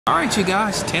All right, you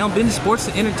guys, Town Business Sports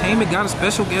and Entertainment got a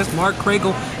special guest, Mark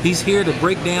Kriegal. He's here to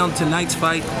break down tonight's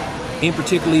fight, in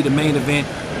particularly the main event.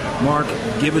 Mark,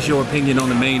 give us your opinion on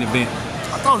the main event.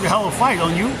 I thought it was a hell of a fight,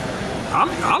 don't you?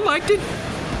 I liked it.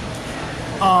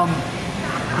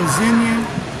 Brazilian,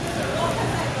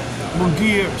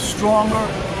 Munguia, stronger,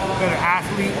 better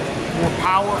athlete, more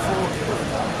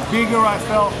powerful, bigger, I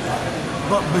felt.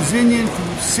 But Brazilian,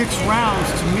 through 6 rounds,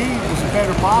 to me, was a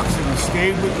better boxer. He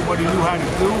stayed with what he knew how to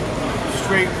do.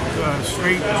 Straight jab,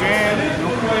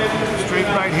 straight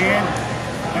right hand.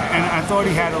 And I thought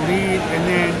he had a lead. And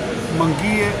then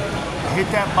Munguia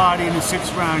hit that body in the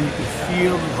 6th round. You could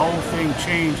feel the whole thing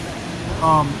change.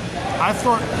 I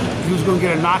thought he was going to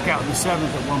get a knockout in the 7th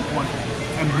at one point.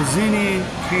 And Brazilian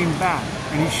came back.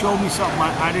 And he showed me something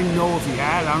I didn't know if he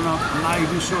had. I don't know. I'm not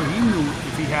even sure he knew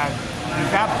if he had. At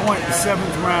that point, the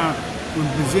 7th round, when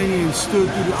Brazilian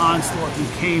stood through the onslaught and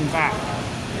came back.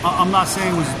 I'm not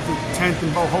saying it was the 10th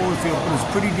in Bo Holyfield, but it was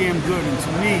pretty damn good. And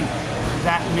to me,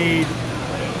 that made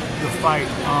the fight.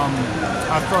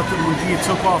 I thought that Munguia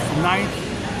took off the 9th,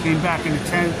 came back in the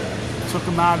 10th, took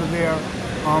him out of there.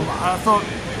 I thought,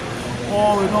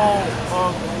 all in all,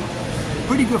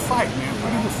 pretty good fight, man.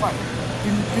 Pretty good fight.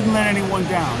 Didn't let anyone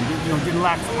down. Didn't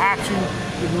lack the action,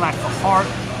 didn't lack the heart,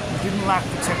 didn't lack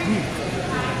the technique.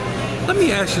 Let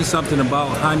me ask you something about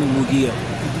Jaime Munguia.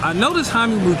 I noticed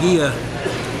Jaime Munguia,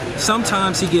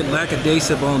 sometimes he get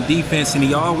lackadaisical on defense, and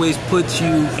he always puts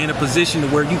you in a position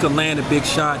where you can land a big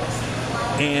shot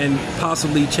and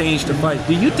possibly change the fight.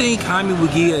 Do you think Jaime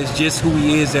Munguia is just who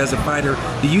he is as a fighter?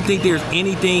 Do you think there's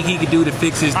anything he could do to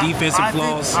fix his defensive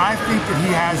flaws? I think that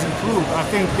he has improved. I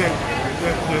think that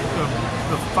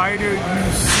the fighter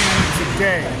you see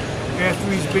today,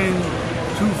 after he's been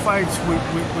 2 fights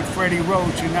with Freddie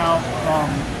Roach and now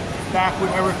back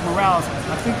with Eric Morales,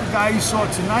 I think the guy you saw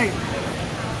tonight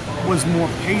was more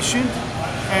patient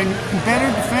and better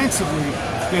defensively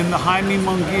than the Jaime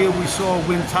Munguia we saw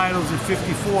win titles in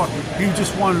 '54. He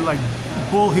just wanted to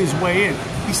bull his way in.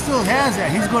 He still has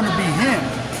that. He's going to be him.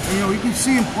 And, you can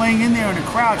see him playing in there in the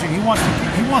crouch, and he wants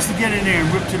to get in there and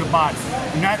rip to the body.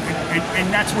 And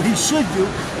that's what he should do.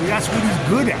 That's what he's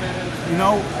good at.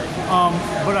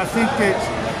 But I think that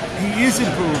he is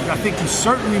improved. I think he's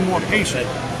certainly more patient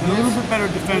and a little bit better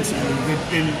defensively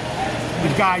than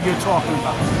the guy you're talking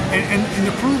about. And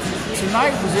the proof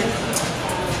tonight was that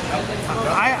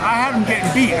I had him getting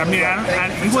beat. I mean,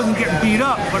 he wasn't getting beat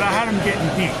up, but I had him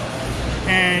getting beat.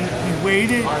 And he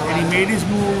waited, and he made his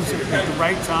moves at the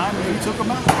right time, and he took him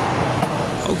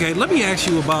out. Okay, let me ask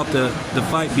you about the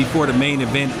fight before the main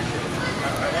event.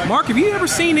 Mark, have you ever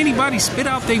seen anybody spit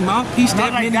out their mouthpiece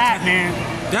that many times? Man.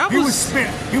 He was spit.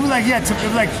 He was like, it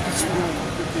was like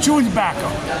chewing tobacco.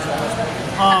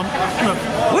 Look.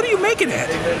 What are you making at?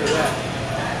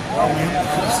 Oh, man,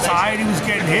 he was tired. He was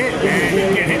getting hit. Man.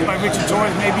 He'd get hit by Richard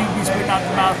Torres. Maybe he'd be spitting out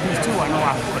the mouthpiece too. I know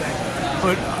I would.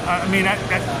 But I mean,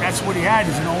 that's what he had.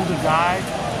 He's an older guy.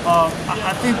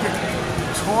 I think that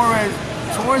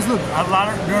Torres looked a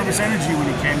lot of nervous energy when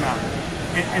he came out,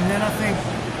 and then I think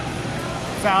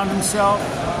found himself,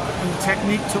 and the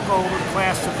technique took over, the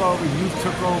class took over, youth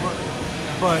took over,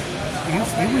 but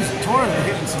Torres was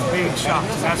hitting some big shots,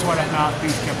 and that's why that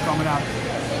mouthpiece kept coming out.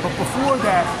 But before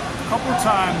that, a couple of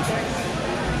times,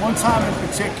 one time in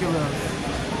particular,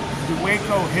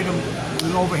 Waco hit him with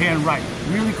an overhand right,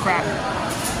 really cracked him.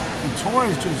 And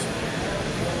Torres just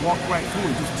walked right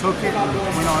through it, just took it and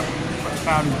went on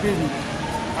about his business.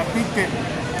 I think that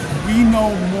we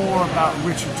know more about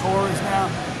Richard Torres now,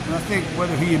 and I think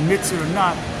whether he admits it or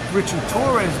not, Richard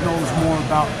Torres knows more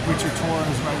about Richard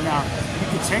Torres right now. He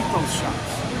can take those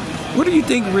shots. What do you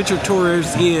think Richard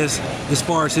Torres is as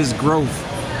far as his growth?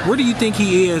 Where do you think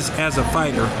he is as a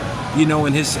fighter? In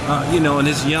his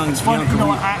young career.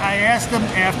 I asked him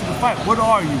after the fight, "What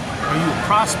are you? Are you a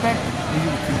prospect? Are you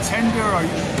a contender?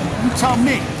 You tell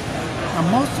me." Now,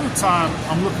 most of the time,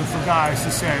 I'm looking for guys to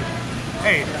say,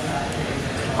 "Hey,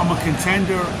 I'm a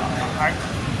contender.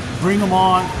 Bring him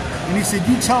on." And he said,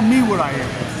 "You tell me what I am."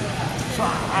 So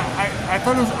I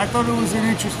thought it was an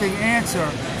interesting answer,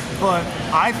 but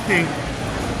I think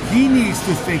he needs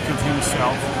to think of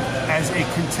himself as a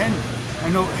contender. I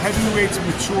know heavyweights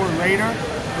mature later,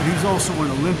 but he's also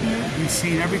an Olympian. He's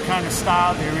seen every kind of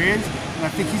style there is, and I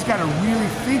think he's got to really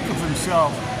think of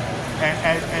himself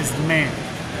as the man.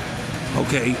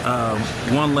 Okay,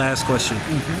 one last question.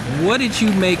 What did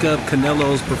you make of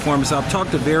Canelo's performance? I've talked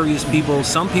to various people.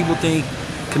 Some people think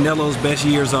Canelo's best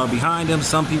years are behind him.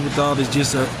 Some people thought it's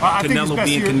just Canelo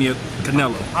being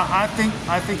Canelo. I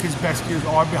think his best years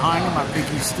are behind him. I think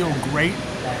he's still great.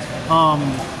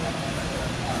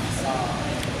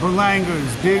 Berlanga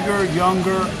is bigger,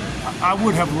 younger. I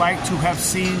would have liked to have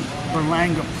seen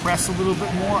Berlanga press a little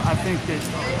bit more. I think that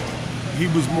he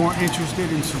was more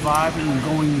interested in surviving and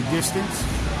going the distance.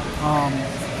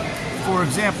 For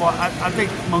example, I think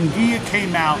Munguia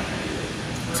came out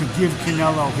to give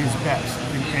Canelo his best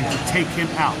and to take him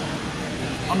out.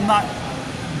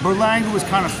 Berlanga was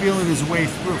kind of feeling his way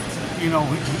through. You know,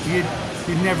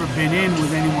 he'd never been in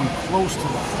with anyone close to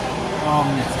that.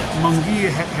 Munguia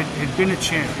had been a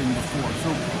champion before, so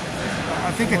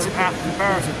I think it's an apt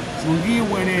comparison. Munguia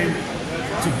went in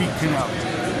to beat Canelo.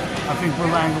 I think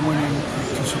Berlanga went in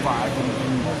to survive, and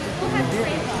he did.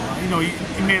 You know,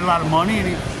 he made a lot of money, and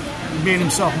he made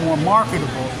himself more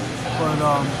marketable. But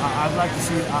I'd like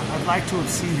to have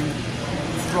seen him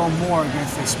throw more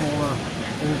against a smaller,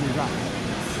 older guy.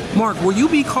 Mark, will you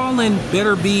be calling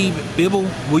Better Be Bibble?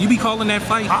 Will you be calling that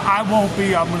fight? I won't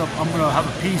be. I'm gonna have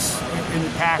a piece in the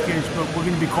package, but we're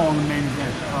gonna be calling the main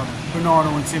event. Bernardo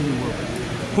and Timmy will.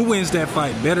 Who wins that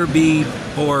fight, Better Be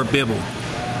or Bibble?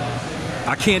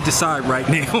 I can't decide right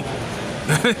now.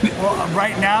 Well,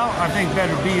 right now, I think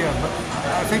Better Be, but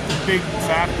I think the big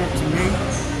factor to me,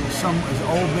 as an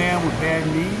old man with bad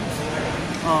knees,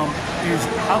 is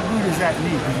how good is that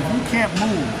knee? Because if you can't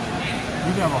move,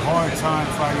 you're gonna have a hard time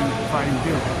fighting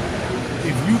Bill.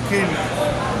 If you can,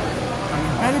 I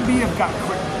mean, Better Be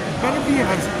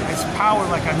has power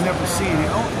like I've never seen.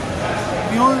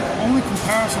 The only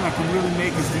comparison I can really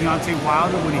make is Deontay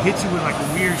Wilder when he hits you with like a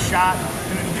weird shot.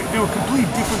 And they were completely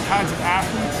different kinds of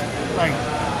athletes. Like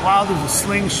Wilder's a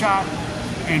slingshot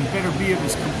and Better Be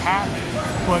is compact,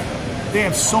 but they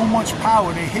have so much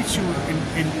power. They hit you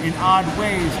in odd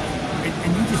ways,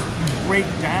 and you just break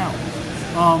down.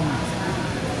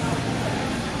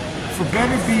 For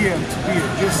Better Be to be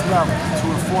at this level, to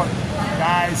have fought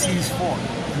guys he's fought,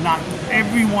 knock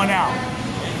everyone out,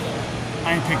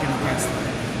 I ain't picking against him.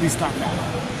 At least not now.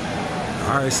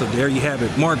 All right, so there you have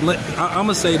it. Mark, I'm going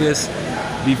to say this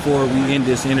before we end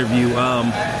this interview.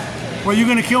 Well, you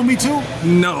going to kill me too?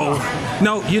 No.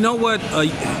 You know what?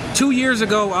 2 years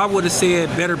ago, I would have said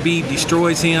Better Be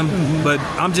destroys him, but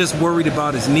I'm just worried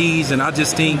about his knees, and I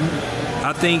think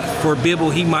for Bibble,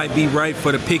 he might be right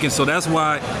for the picking. So that's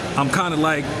why I'm kind of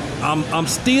like, I'm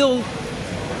still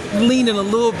leaning a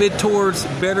little bit towards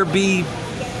Better Be,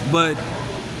 but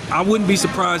I wouldn't be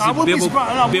surprised if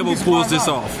Bibble pulls this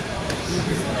off.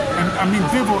 I mean,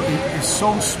 Bibble is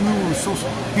so smooth,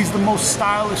 he's the most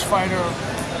stylish fighter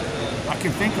I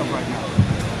can think of right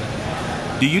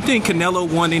now. Do you think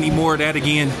Canelo won any more of that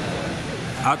again?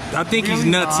 I think really?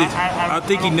 He's nuts. I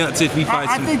think he's nuts if he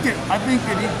fights him. I think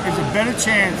that there's a better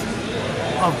chance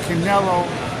of Canelo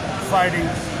fighting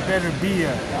Better Be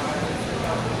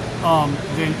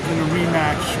than a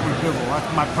rematch with Bibble.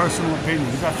 That's my personal opinion.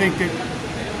 Because I think that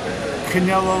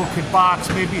Canelo could box,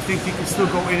 maybe think he can still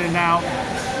go in and out,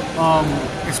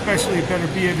 especially if Better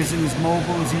Be isn't as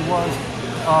mobile as he was.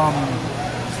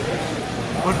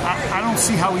 But I don't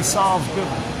see how he solves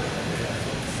Bibble.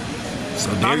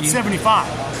 So not at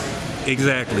 75.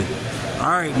 Exactly. All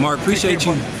right, Mark. Appreciate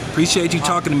you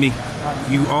talking to me.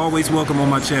 You always welcome on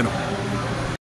my channel.